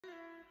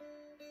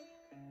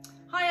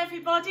Hi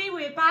everybody,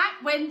 we're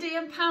back. Wendy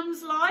and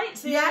Pam's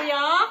lights. Here we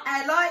are.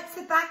 Our lights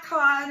are back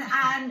on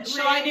and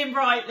shining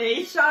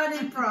brightly.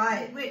 Shining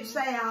bright, which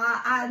they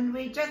are. And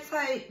we just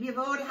hope you've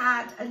all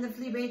had a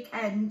lovely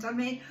weekend. I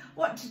mean,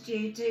 what did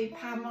you do,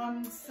 Pam,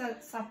 on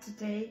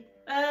Saturday?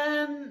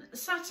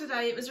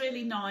 Saturday it was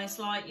really nice,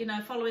 like, you know,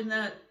 following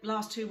the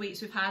last 2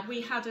 weeks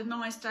we had a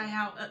nice day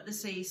out at the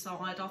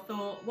seaside. I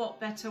thought,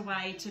 what better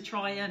way to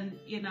try and,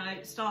 you know,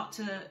 start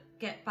to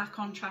get back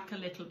on track a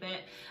little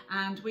bit.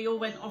 And we all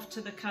went off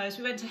to the coast.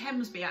 We went to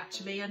Hemsby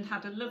actually and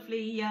had a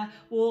lovely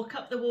walk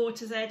up the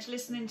water's edge,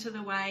 listening to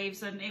the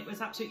waves, and it was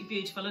absolutely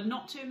beautiful, and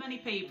not too many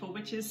people,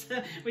 which is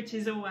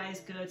always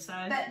good. So,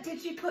 but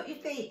did you put your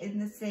feet in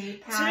the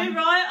sea, Pam? Too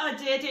right, I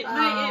did. It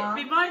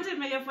reminded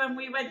me of when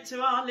we went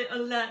to our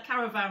little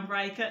caravan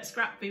break at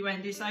Scrapby,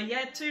 Wendy. So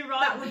yeah, too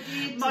right. That was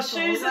beautiful. My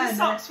shoes and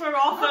socks were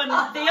off, and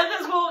the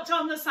others walked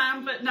on the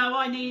sand, but no,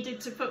 I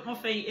needed to put my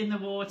feet in the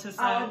water,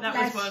 so that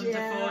was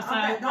wonderful. So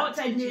what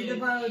did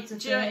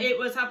you? It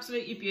was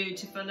absolutely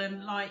beautiful,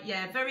 and like,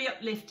 yeah, very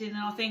uplifting. And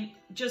I think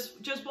just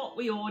what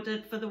we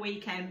ordered for the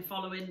weekend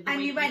following the and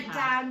week you went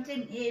down,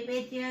 didn't you,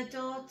 with your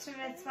daughter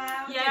as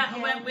well? Yeah, I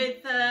went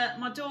with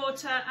my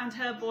daughter and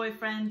her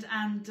boyfriend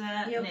and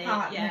your Nick.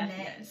 partner,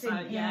 Nick.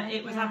 So yeah,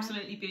 it was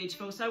absolutely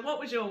beautiful. So what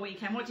was your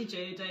weekend? What did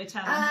you do?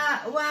 Tell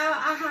them. Well,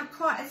 I had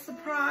quite a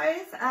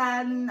surprise.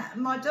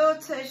 My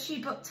daughter,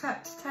 she booked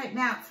up to take me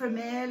out for a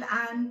meal,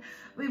 and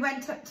we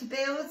went up to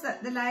Bill's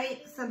at the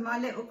lakes, and my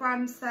little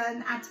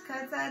grandson,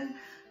 Atticus, and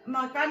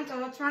my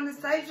granddaughter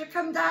Anastasia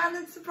come down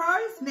and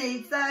surprised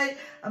me. So,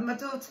 and my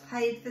daughter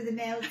paid for the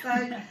meal,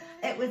 so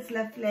it was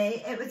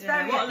lovely. It was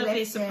very what a lovely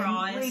uplifting.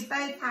 surprise. We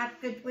both had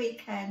good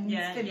weekends,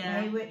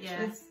 didn't we? Which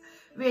was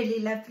really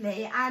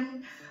lovely.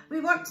 And we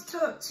want to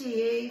talk to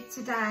you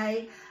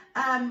today.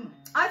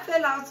 I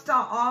feel I'll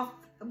start off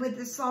with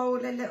the soul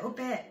a little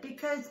bit,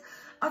 because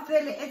I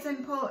feel it is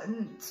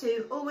important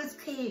to always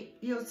keep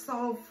your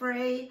soul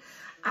free.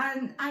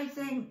 And I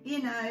think,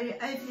 you know,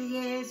 over the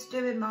years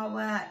doing my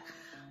work,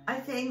 I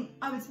think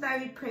I was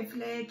very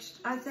privileged.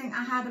 I think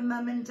I had a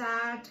mum and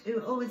dad who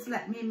always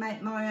let me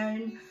make my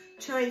own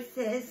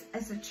choices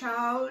as a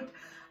child,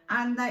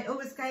 and they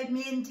always gave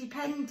me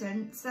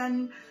independence,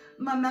 and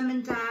my mum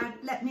and dad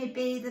let me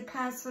be the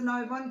person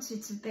I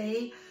wanted to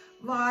be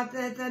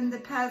rather than the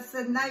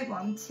person they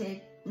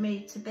wanted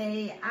me to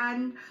be.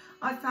 And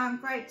I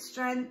found great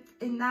strength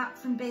in that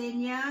from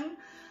being young.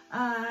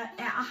 I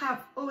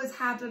have always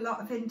had a lot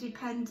of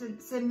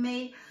independence in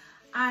me,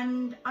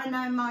 and I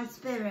know my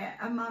spirit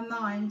and my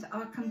mind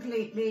are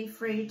completely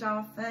freed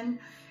off, and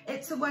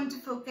it's a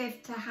wonderful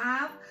gift to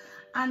have.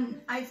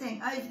 And I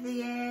think over the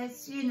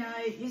years, you know,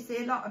 you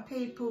see a lot of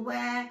people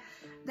where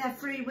their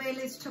free will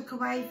is took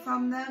away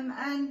from them,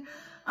 and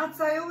I'd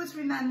say always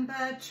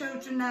remember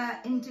children are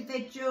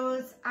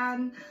individuals,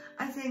 and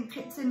I think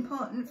it's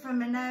important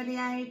from an early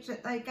age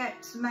that they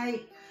get to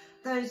make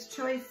those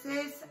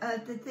choices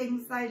of the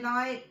things they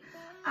like,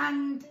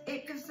 and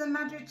it gives them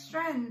added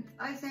strength.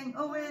 I think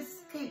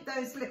always keep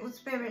those little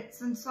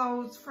spirits and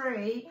souls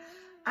free,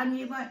 and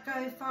you won't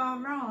go far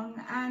wrong.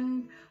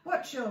 And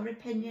what's your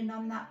opinion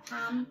on that,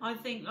 Pam? I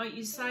think, like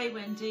you say,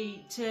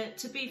 Wendy,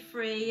 to be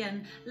free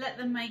and let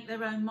them make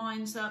their own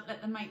minds up,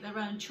 let them make their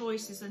own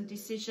choices and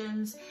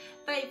decisions.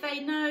 They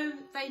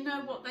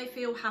know what they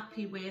feel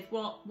happy with,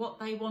 what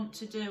they want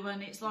to do.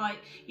 And it's like,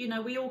 you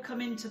know, we all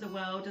come into the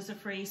world as a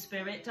free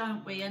spirit,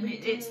 don't we? And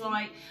it's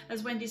like,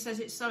 as Wendy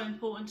says, it's so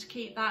important to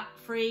keep that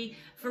free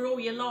for all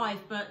your life,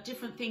 but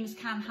different things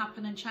can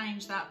happen and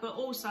change that. But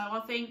also,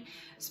 I think,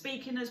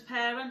 speaking as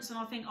parents, and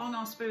I think on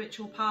our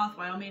spiritual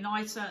pathway, I mean,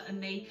 I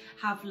certainly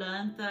have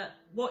learned that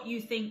what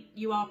you think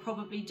you are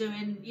probably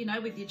doing, you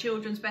know, with your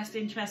children's best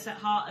interests at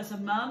heart as a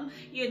mum,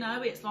 you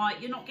know, it's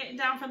like you're not getting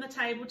down from the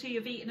table till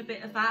you've eaten a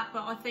bit of that.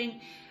 But I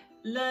think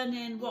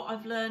learning what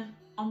I've learned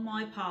on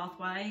my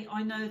pathway,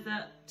 I know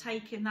that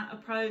taking that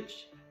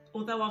approach,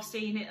 although I've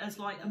seen it as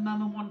like a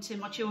mum and wanting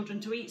my children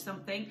to eat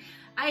something,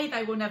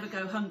 they will never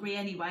go hungry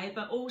anyway,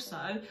 but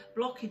also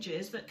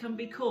blockages that can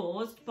be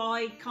caused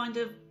by kind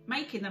of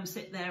making them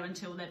sit there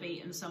until they've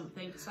eaten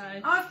something. So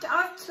I've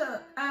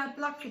took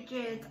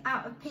blockages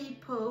out of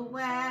people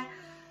where,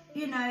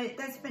 you know,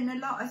 there's been a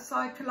lot of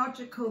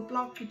psychological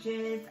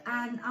blockages,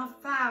 and I've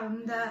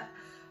found that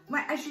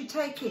as you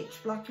take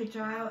each blockage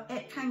out,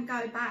 it can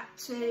go back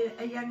to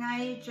a young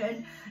age,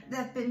 and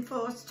they've been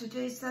forced to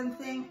do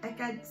something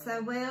against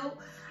their will,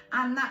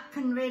 and that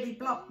can really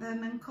block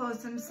them and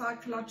cause them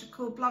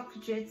psychological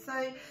blockages.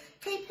 So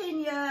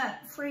keeping your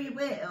free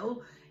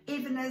will,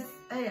 even as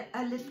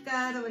a little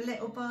girl or a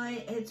little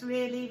boy, is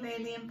really,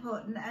 really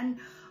important. And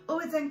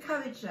always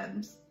encourage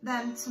them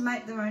to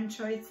make their own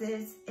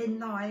choices in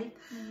life.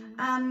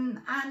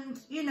 And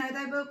you know,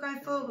 they will go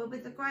forward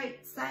with a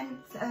great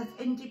sense of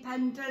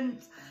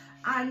independence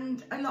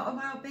and a lot of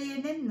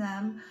well-being in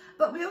them.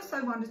 But we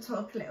also want to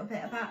talk a little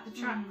bit about the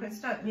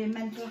chakras, don't we, and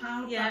mental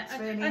health. Yeah, that's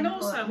really and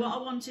important. also what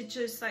I wanted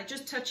to say,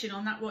 just touching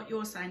on that, what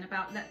you're saying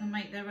about let them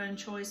make their own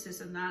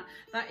choices, and that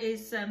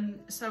is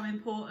so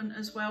important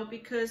as well,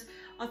 because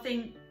I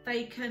think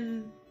they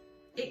can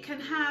it can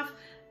have,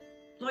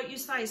 like you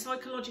say,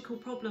 psychological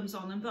problems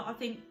on them. But I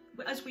think,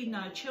 as we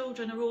know,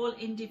 children are all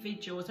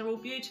individuals. They're all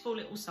beautiful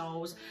little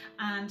souls,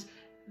 and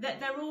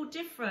they're all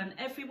different,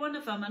 every one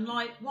of them. And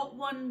like what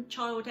one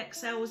child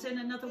excels in,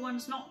 another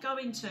one's not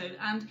going to.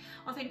 And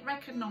I think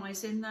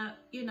recognising that,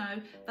 you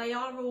know, they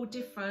are all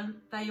different.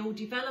 They all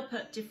develop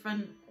at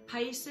different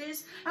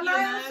paces. And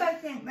I also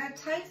think they're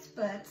taste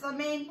buds. I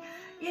mean,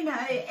 you know,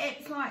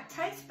 it's like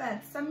taste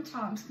buds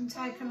sometimes can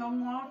take a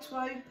long while to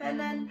open,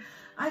 and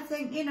I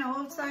think, you know,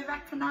 also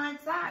recognise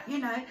that, you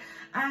know,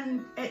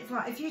 and it's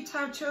like if you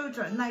tell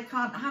children they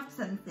can't have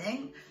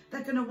something,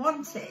 they're going to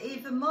want it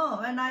even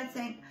more. And I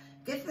think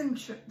give them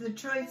the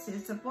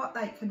choices of what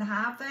they can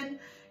have, and,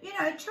 you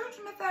know,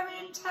 children are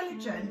very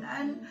intelligent,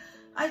 and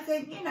I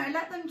think, you know,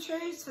 let them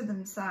choose for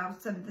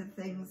themselves some of the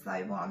things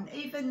they want,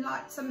 even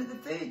like some of the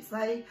foods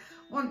they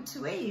want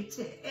to eat.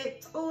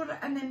 It's all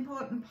an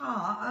important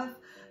part of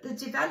the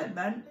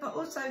development, but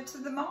also to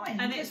the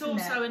mind. And it's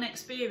also an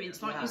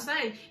experience, like you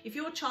say. If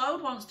your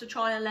child wants to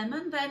try a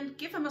lemon, then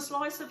give them a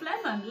slice of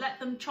lemon, let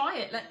them try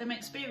it, let them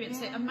experience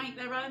it and make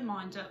their own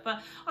mind up.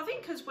 But I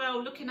think as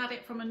well, looking at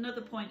it from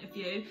another point of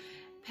view,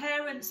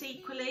 parents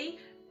equally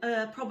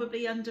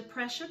probably under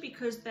pressure,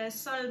 because there's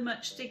so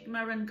much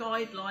stigma and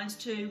guidelines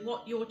to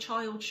what your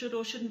child should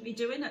or shouldn't be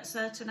doing at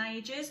certain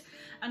ages.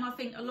 And I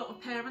think a lot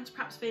of parents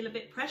perhaps feel a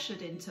bit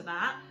pressured into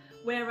that,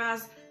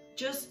 whereas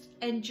just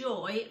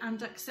enjoy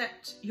and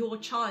accept your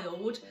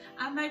child,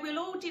 and they will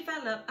all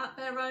develop at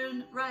their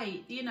own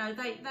rate. You know,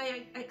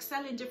 they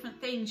excel in different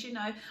things. You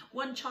know,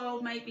 one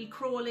child may be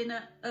crawling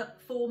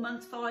at 4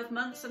 months, 5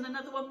 months, and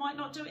another one might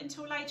not do it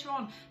until later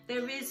on.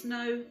 There is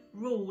no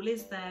rule,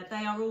 is there?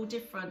 They are all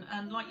different,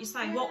 and like you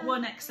say, what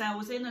one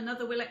excels in,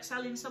 another will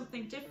excel in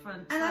something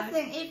different. And I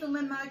think even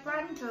with my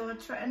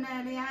granddaughter at an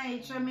early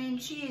age, I mean,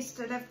 she used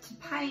to love to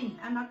paint,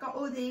 and I got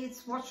all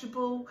these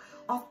washable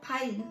off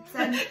paints,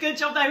 and good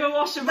job they were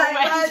washable.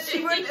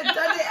 She wouldn't have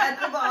done it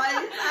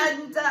otherwise.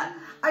 And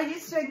I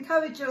used to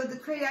encourage all the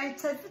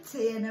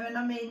creativity in her, and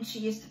I mean, she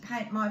used to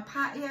paint my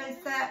patio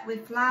set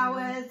with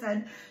flowers,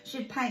 and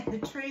she'd paint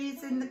the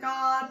trees in the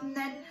garden,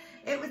 and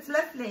it was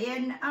lovely.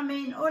 And I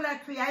mean, all her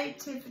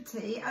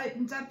creativity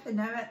opened up in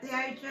her at the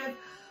age of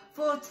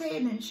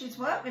 14, and she's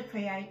worked with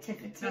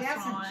creativity,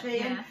 hasn't she?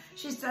 Yeah. And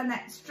she's done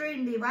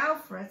extremely well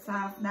for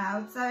herself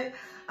now. So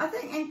I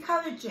think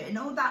encouraging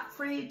all that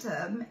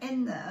freedom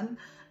in them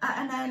at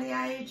an early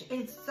age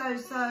is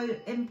so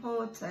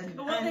important.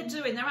 But what they're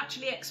doing, they're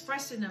actually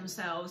expressing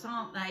themselves,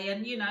 aren't they?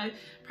 And, you know,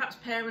 perhaps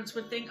parents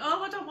would think,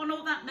 oh, I don't want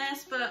all that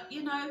mess, but,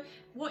 you know,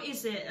 what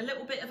is it? A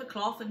little bit of a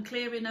cloth and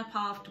clearing up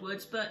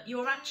afterwards. But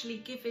you're actually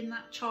giving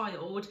that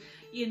child,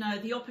 you know,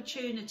 the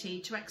opportunity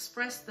to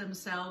express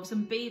themselves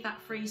and be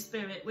that free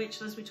spirit, which,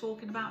 as we're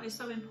talking about, is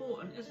so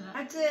important, isn't it?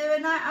 I do,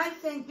 and I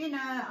think, you know,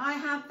 I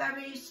have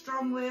very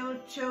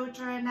strong-willed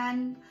children,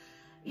 and,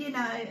 you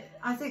know,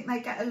 I think they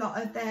get a lot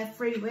of their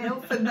free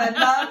will from their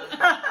mum.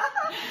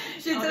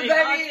 She's a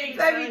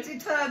very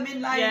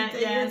determined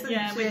lady, isn't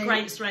she? With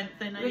great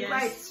strength in her, with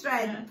great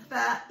strength.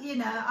 But, you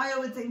know, I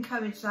always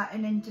encourage that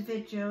in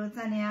individuals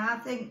anyhow. I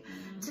think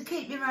to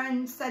keep your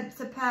own sense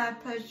of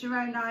purpose, your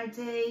own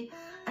ID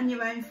and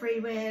your own free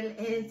will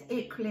is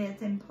equally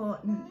as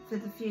important for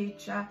the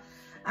future.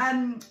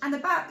 And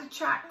about the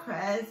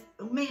chakras,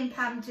 me and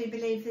Pam do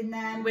believe in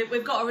them.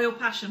 We've got a real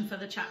passion for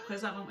the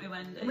chakras, haven't we,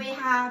 Wendy? We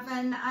have,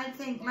 and I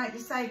think, like you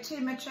say, too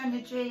much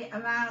energy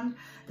around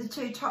the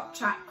 2 top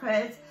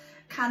chakras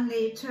can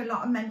lead to a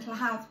lot of mental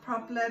health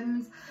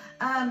problems.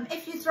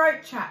 If your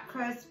throat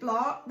chakra is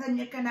blocked, then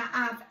you're going to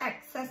have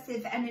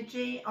excessive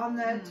energy on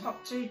the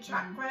top 2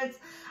 chakras,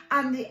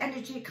 and the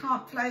energy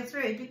can't flow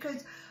through,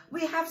 because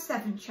we have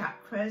 7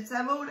 chakras.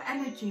 They're all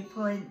energy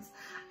points,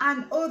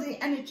 and all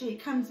the energy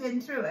comes in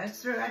through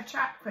us, through our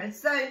chakras.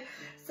 So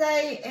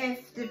say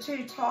if the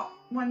 2 top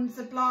ones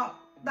are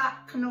blocked,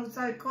 that can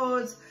also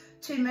cause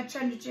too much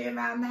energy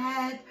around the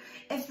head.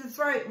 If the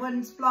throat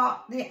one's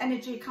blocked, the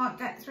energy can't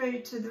get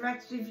through to the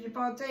rest of your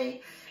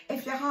body.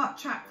 If your heart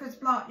chakra's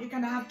blocked, you're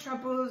going to have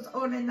troubles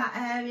all in that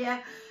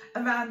area,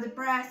 around the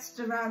breast,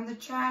 around the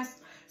chest.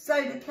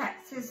 Solar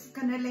plexus is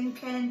going to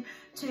link in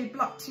to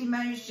blocked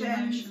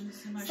emotions.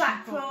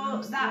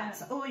 Sacral,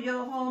 that's all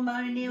your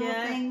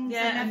hormonal things.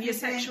 And your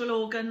sexual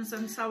organs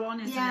and so on,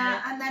 isn't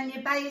it? And then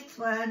your base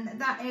one,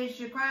 that is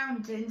your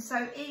grounding.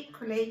 So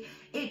equally,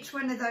 each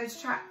one of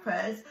those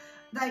chakras,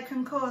 they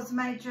can cause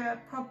major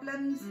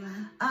problems.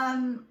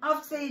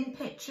 I've seen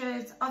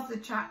pictures of the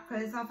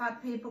chakras. I've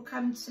had people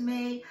come to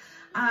me,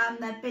 and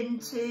they've been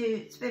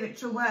to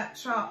spiritual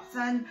workshops,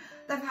 and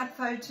they've had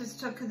photos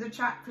took of the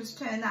chakras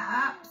too, and they're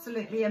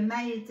absolutely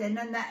amazing,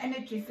 and their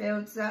energy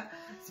fields that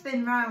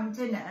spin round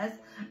in us,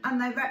 and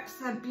they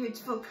represent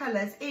beautiful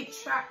colours.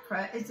 Each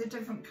chakra is a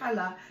different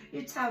colour.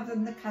 You tell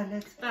them the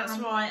colours. That's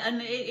right,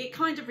 and it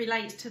kind of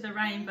relates to the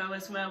rainbow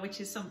as well, which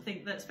is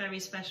something that's very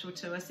special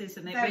to us,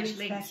 isn't it? Very which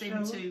links special.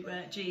 Into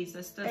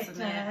Jesus,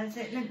 doesn't it? It does.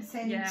 It links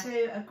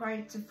into a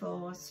greater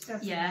force,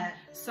 doesn't it?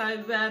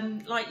 So,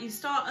 like, you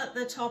start at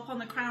the top on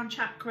the crown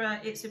chakra.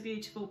 It's a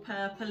beautiful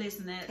purple,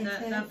 isn't it?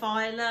 The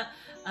violet.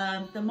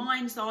 the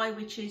mind's eye,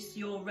 which is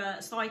your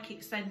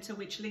psychic center,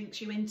 which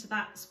links you into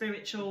that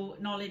spiritual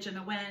knowledge and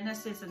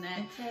awareness, isn't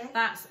it? Okay.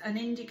 That's an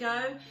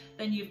indigo.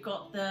 Then you've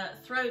got the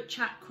throat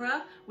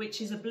chakra, which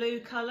is a blue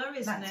color,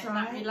 isn't That's it?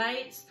 right. That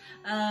relates.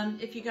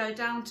 If you go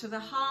down to the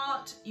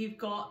heart, you've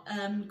got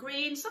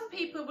green. Some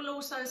people will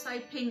also say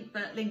pink,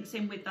 that links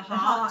in with the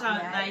heart, don't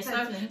yeah,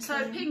 they?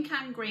 So pink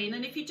and green.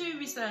 And if you do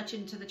research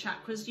into the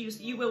chakras,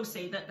 you will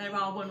see that there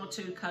are one or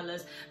two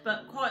colors,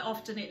 but quite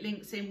often it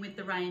links in with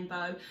the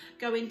rainbow.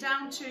 Going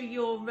down to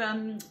your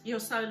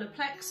solar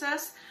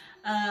plexus,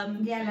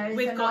 yellows,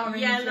 we've and got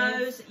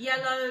oranges.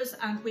 yellows,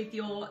 and with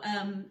your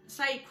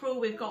sacral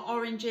we've got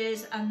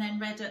oranges, and then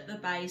red at the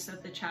base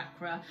of the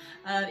chakra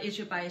is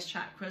your base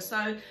chakra.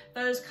 So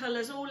those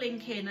colours all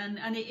link in,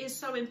 and it is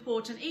so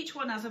important. Each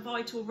one has a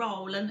vital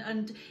role,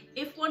 and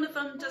if one of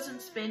them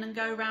doesn't spin and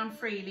go around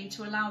freely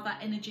to allow that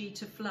energy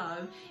to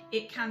flow,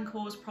 it can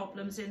cause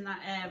problems in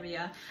that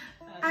area.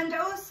 And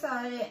also,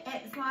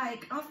 it's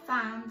like I've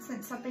found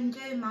since I've been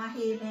doing my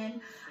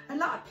healing, a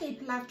lot of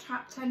people have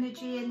trapped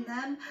energy in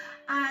them,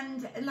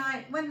 and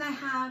like when they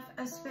have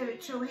a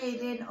spiritual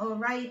healing or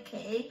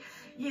Reiki,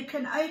 you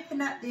can open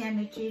up the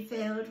energy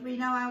field. We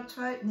know how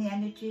to open the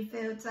energy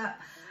fields up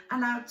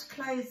and how to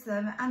close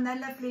them, and they're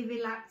lovely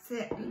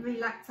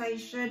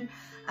relaxation.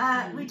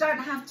 We don't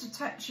have to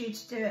touch you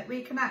to do it.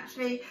 We can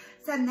actually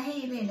send the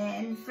healing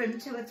in from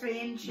 2 or 3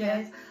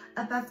 inches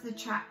above the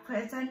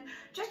chakras, and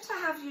just to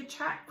have your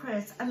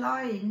chakras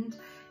aligned,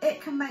 it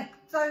can make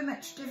so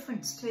much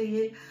difference to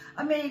you.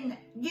 I mean,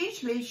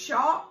 usually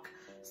shock,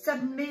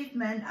 sudden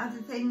movement are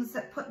the things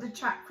that put the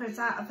chakras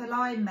out of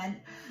alignment.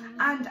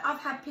 And I've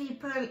had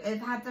people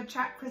who've had their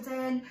chakras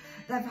in,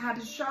 they've had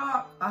a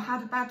shock or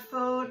had a bad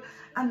fall,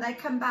 and they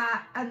come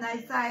back and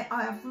they say,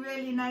 I have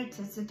really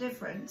noticed a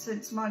difference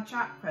since my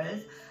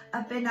chakras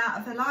have been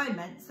out of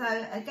alignment.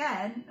 So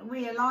again,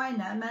 we align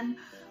them and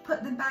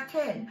put them back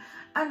in.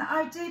 And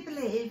I do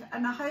believe,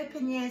 and I hope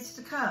in years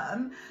to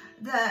come,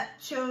 that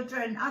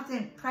children, I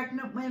think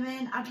pregnant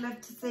women, I'd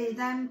love to see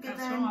them given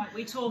That's right.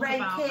 We talk Reiki.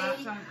 about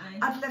that, don't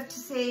we? I'd love to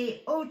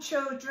see all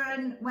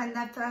children when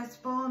they're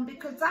first born,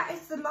 because that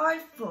is the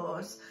life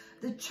force.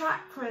 The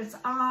chakras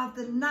are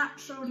the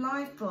natural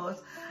life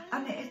force,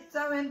 and it is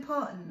so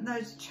important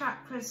those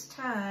chakras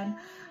turn.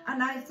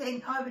 And I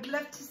think I would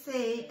love to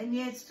see in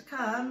years to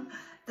come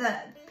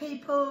that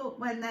people,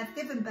 when they've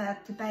given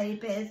birth to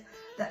babies,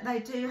 that they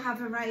do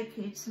have a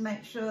Reiki to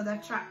make sure their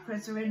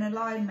chakras are in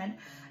alignment.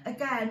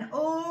 Again,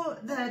 all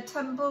the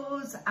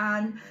tumbles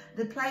and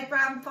the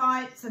playground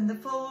fights and the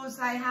falls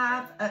they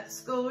have at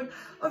school,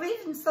 or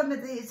even some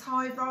of these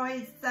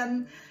high-rise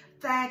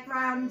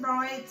fairground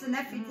rides and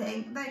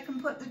everything, they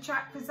can put the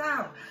chakras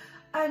out.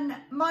 And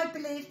my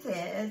belief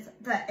is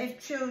that if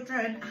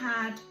children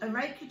had a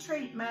Reiki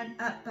treatment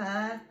at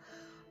birth,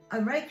 a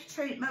Reiki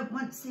treatment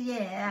once a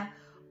year,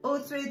 all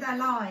through their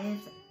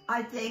lives,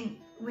 I think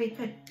we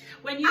could.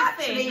 When you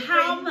think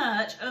how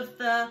much of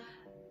the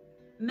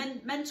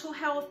mental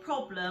health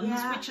problems,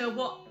 which are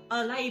what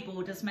are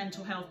labelled as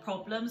mental health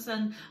problems,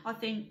 and I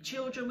think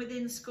children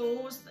within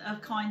schools are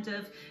kind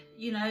of,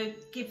 you know,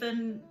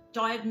 given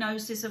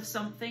diagnosis of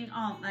something,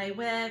 aren't they,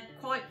 where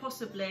quite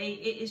possibly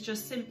it is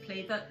just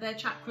simply that their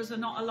chakras are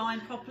not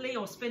aligned properly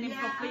or spinning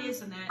properly,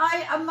 isn't it?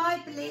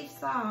 My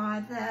beliefs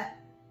are that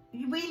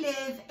we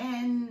live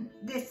in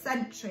this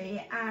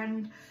century,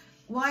 and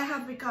why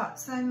have we got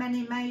so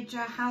many major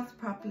health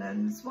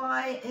problems?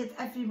 Why is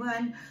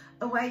everyone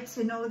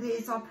awaiting all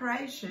these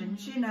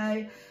operations? You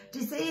know,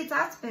 disease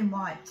has been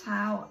wiped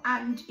out,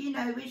 and you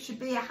know, we should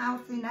be a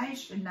healthy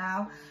nation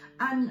now,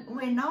 and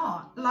we're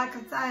not. Like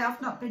I say, I've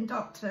not been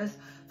doctors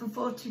for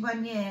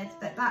 41 years,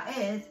 but that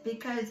is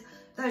because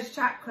those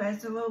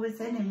chakras are always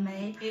in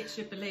me. It's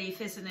your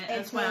belief, isn't it,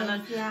 as well?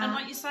 And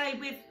like you say,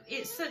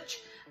 it's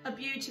such a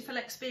beautiful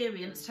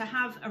experience to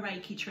have a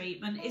Reiki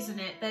treatment, isn't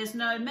it? There's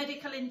no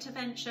medical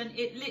intervention.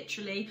 It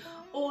literally,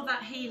 all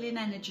that healing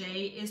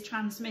energy is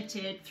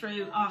transmitted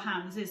through our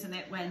hands, isn't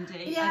it,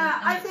 Wendy? Yeah,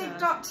 I think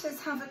doctors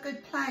have a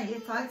good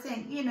place. I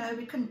think, you know,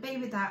 we couldn't be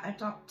without our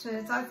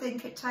doctors. I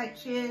think it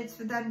takes years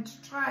for them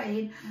to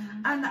train.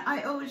 And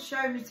I always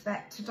show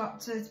respect to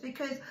doctors,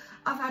 because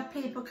I've had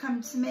people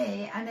come to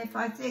me, and if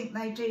I think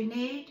they do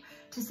need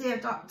to see a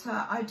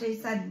doctor, I do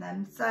send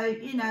them. So,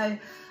 you know,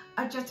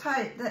 I just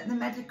hope that the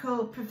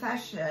medical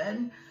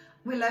profession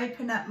will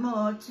open up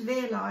more to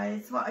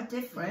realise what a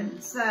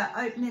difference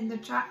opening the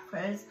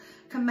chakras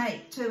can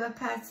make to a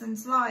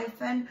person's life.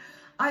 And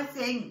I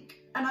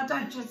think, and I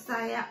don't just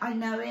say it, I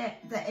know it,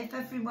 that if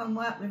everyone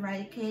worked with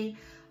Reiki,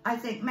 I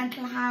think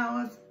mental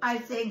health, I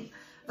think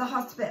the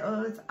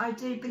hospitals, I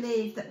do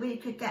believe that we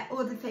could get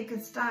all the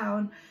figures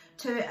down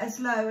to as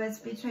low as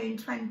between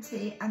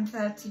 20 and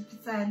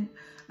 30%.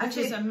 Which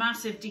is a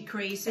massive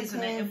decrease,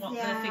 isn't it, in what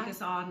the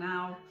figures are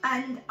now.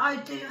 And I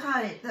do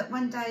hope that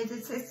one day the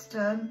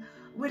system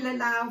will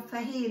allow for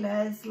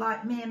healers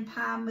like me and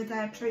Pam with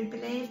our true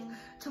belief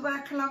to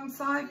work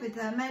alongside with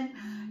them, and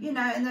you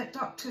know, and that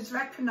doctors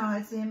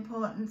recognise the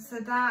importance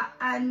of that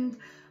and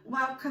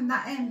welcome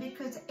that in,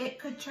 because it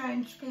could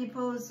change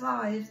people's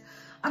lives.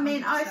 I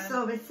mean, 100%. I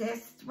saw a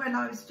cyst when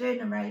I was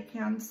doing a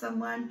Reiki on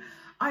someone.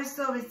 I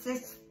saw a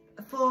cyst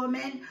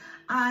forming,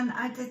 and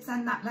I did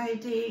send that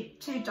lady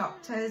to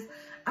doctors,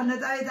 and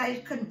although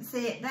they couldn't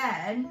see it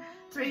then,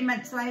 3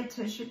 months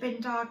later she'd been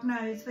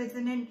diagnosed with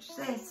an inch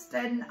cyst,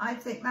 and I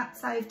think that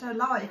saved her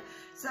life.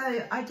 So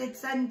I did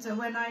send her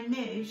when I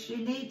knew she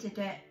needed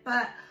it,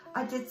 but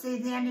I did see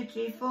the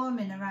energy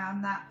forming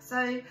around that.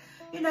 So,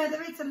 you know,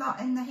 there is a lot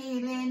in the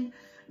healing.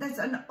 There's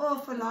an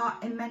awful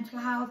lot in mental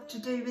health to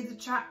do with the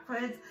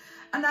chakras,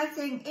 and I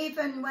think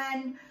even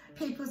when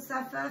people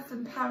suffer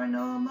from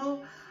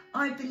paranormal,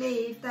 I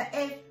believe that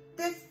if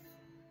this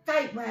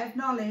gateway of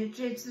knowledge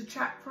is the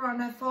chakra on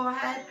her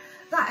forehead,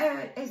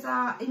 that is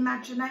our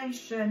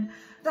imagination,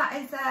 that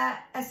is our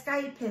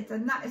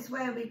escapism, that is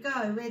where we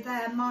go with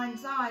our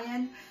mind's eye.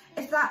 And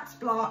if that's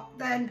blocked,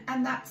 then,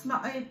 and that's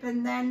not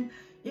open, then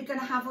you're going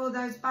to have all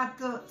those bad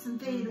thoughts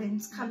and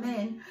feelings come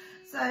in.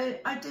 So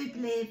I do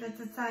believe, as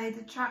I say,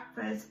 the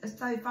chakras are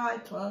so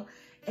vital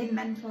in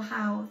mental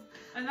health.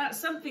 And that's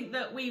something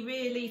that we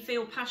really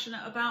feel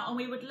passionate about, and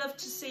we would love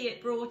to see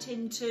it brought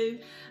into,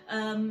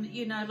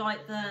 you know,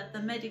 like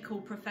the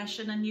medical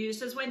profession and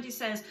used. As Wendy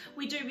says,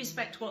 we do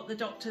respect what the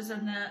doctors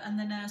and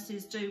the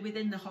nurses do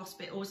within the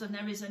hospitals, and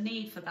there is a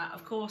need for that,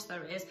 of course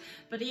there is.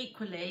 But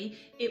equally,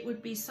 it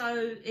would be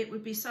so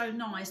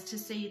nice to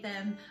see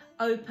them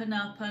open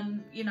up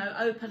and, you know,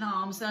 open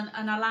arms and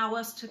allow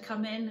us to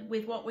come in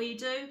with what we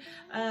do.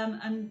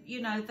 And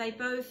you know, they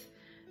both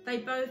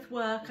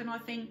work, and I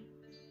think,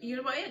 you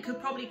know, it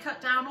could probably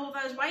cut down all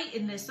those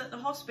waiting lists at the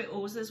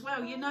hospitals as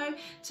well, you know,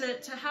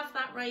 to have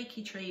that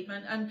Reiki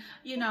treatment. And,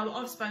 you know,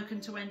 I've spoken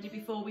to Wendy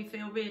before, we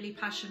feel really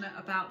passionate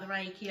about the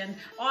Reiki, and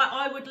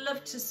I would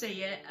love to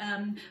see it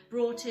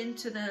brought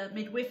into the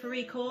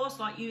midwifery course,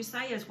 like you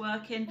say, as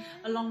working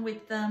along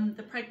with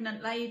the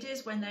pregnant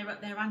ladies when they're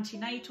at their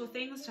antenatal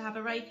things, to have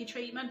a Reiki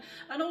treatment.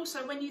 And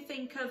also when you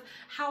think of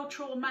how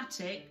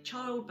traumatic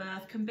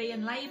childbirth can be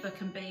and labour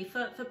can be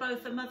for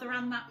both the mother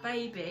and that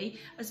baby,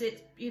 as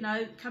it's, you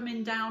know,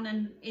 coming down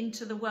and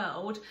into the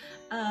world,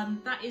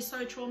 that is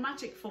so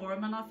traumatic for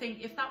them. And I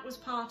think if that was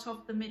part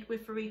of the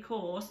midwifery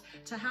course,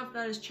 to have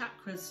those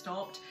chakras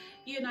stopped,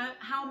 you know,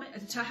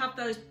 to have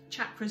those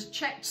chakras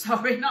checked,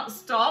 sorry, not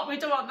stopped, we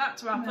don't want that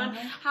to happen, no.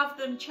 Have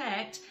them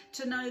checked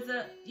to know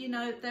that, you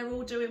know, they're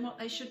all doing what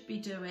they should be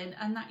doing,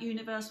 and that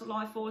universal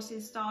life force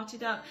is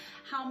started up.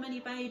 How many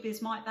babies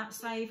might that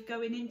save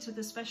going into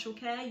the special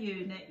care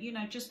unit, you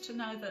know, just to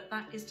know that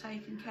that is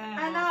taken care of.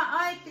 And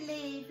I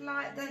believe,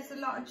 like, there's a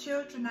lot of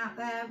children out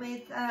there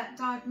with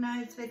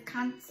diagnosed with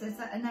cancers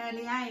at an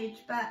early age,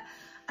 but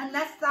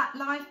unless that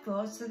life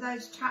force of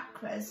those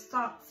chakras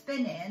starts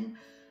spinning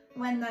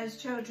when those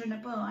children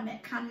are born,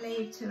 it can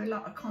lead to a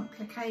lot of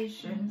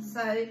complications.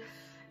 So,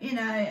 you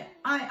know,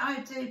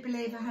 I do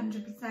believe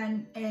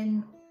 100%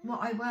 in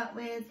what I work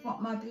with,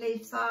 what my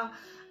beliefs are,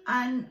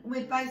 and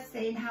we've both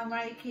seen how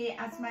Reiki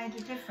has made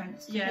a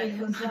difference to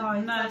people's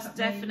lives. Most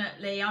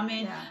definitely. I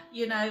mean,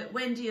 you know,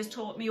 Wendy has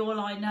taught me all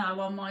I know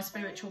on my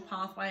spiritual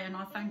pathway, and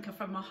I thank her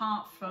from my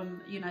heart for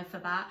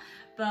that.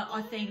 But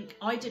I think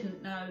I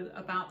didn't know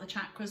about the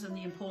chakras and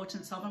the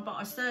importance of them, but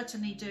I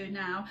certainly do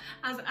now,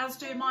 as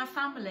do my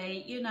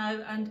family, you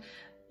know. And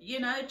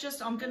you know,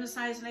 just, I'm going to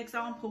say as an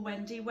example,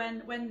 Wendy,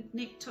 when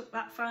Nick took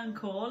that phone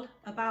call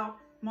about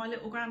my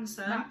little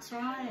grandson. That's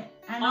right.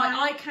 And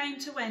I came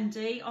to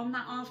Wendy on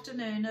that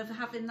afternoon of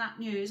having that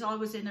news. I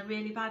was in a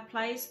really bad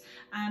place,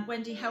 and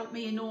Wendy helped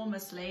me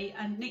enormously,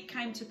 and Nick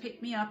came to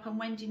pick me up, and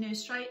Wendy knew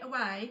straight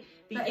away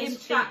the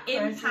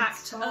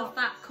impact of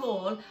that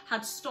call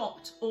had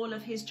stopped all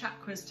of his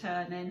chakras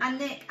turning. And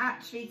Nick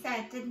actually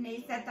said, didn't he?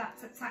 He said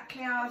that's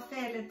exactly how I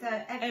feel,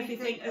 that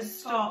everything has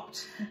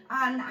stopped.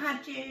 And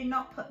had you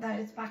not put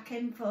those back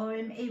in for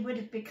him, he would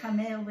have become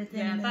ill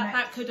within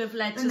that could have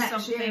led to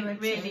something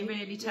really,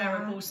 really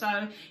terrible.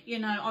 So, you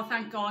know, I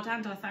thank God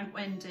and I thank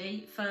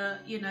Wendy for,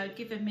 you know,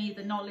 giving me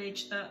the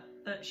knowledge that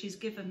she's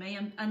given me,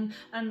 and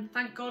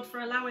thank God for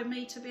allowing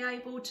me to be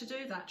able to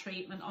do that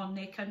treatment on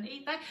Nick. And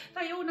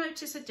they all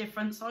notice a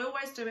difference. I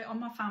always do it on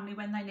my family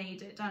when they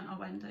need it, don't I,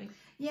 Wendy?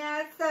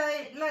 Yeah, so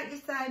like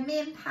you say, me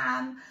and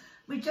Pam,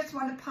 we just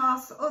want to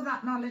pass all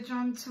that knowledge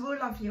on to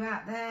all of you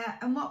out there,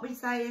 and what we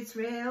say is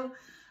real.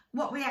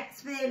 What we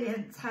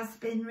experience has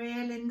been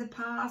real in the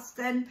past,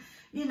 and,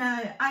 you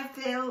know, I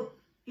feel,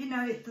 you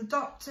know, the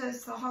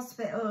doctors, the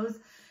hospitals,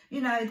 you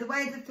know, the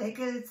way the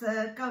figures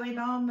are going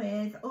on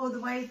with all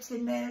the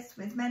waiting lists,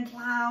 with mental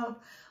health,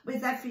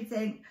 with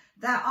everything,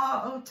 there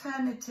are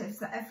alternatives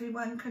that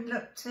everyone can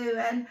look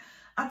to. And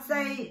I'd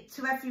say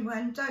to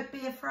everyone, don't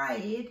be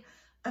afraid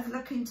of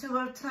looking to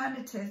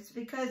alternatives,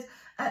 because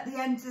at the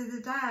end of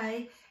the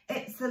day,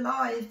 it's the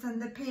lives and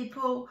the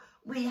people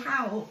we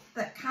help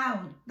that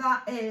count.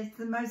 That is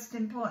the most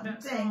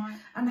important thing. Right.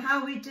 And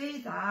how we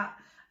do that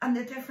and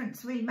the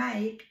difference we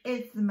make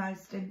is the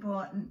most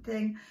important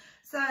thing.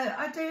 So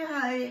I do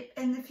hope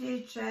in the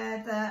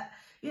future that,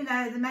 you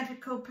know, the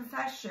medical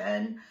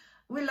profession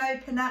will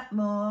open up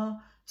more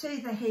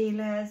to the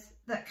healers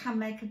that can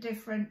make a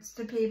difference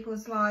to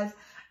people's lives.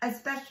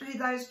 especially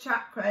those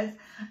chakras.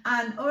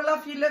 And all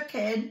of you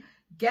looking,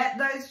 get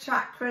those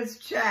chakras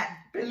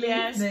checked,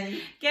 believe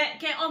me.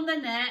 Get on the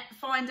net,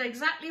 find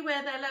exactly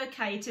where they're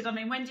located. I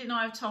mean, Wendy and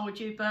I have told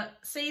you, but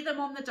see them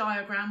on the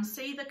diagram,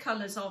 see the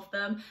colours of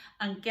them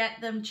and get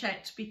them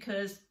checked,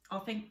 because I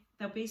think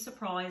they'll be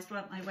surprised,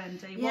 won't they,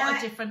 Wendy? What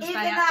a difference they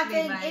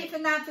actually make.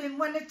 Even having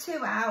 1 or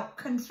 2 out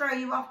can throw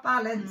you off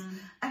balance,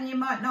 and you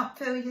might not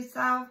feel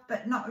yourself,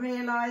 but not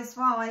realise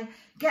why.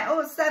 Get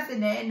all 7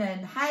 in,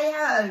 and hey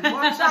ho,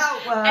 watch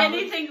out, world.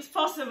 Anything's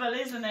possible,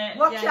 isn't it?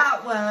 Watch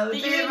out, world.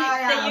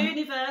 The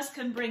universe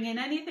can bring in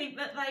anything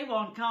that they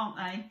want, can't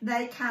they?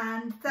 They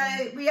can. So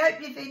we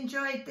hope you've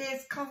enjoyed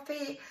this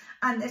coffee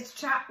and this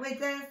chat with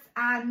us.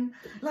 And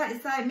like I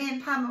say, me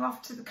and Pam are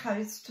off to the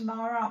coast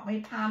tomorrow, aren't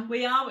we, Pam?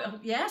 We are.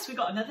 Yes, we've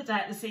got another day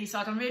at the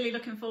seaside. I'm really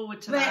looking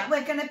forward to that.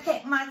 We're going to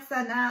pick my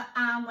son up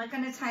and we're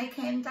going to take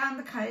him down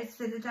the coast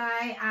for the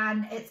day,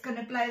 and it's going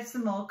to blow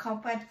some more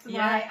cobwebs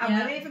away. And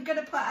we're even going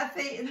to put our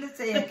feet in the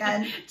sea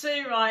again.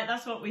 Too right,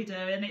 that's what we do,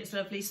 and it's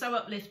lovely, so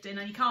uplifting,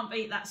 and you can't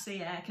beat that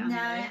sea air, can you?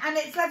 No, and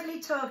it's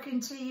lovely talking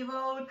to you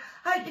all.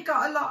 Hope you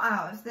got a lot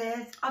out of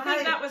this. I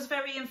think that was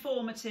very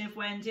informative,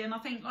 Wendy, and I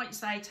think, like you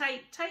say,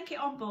 take it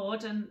on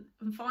board and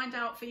find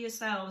out for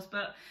yourselves.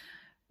 But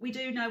we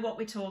do know what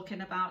we're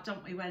talking about,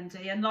 don't we,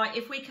 Wendy? And like,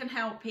 if we can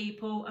help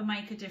people and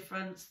make a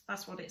difference,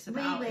 that's what it's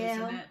about,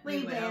 isn't it?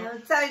 We will.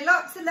 So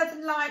lots of love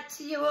and light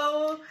to you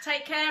all.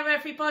 Take care,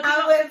 everybody.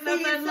 I will see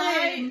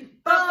you soon.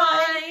 Bye.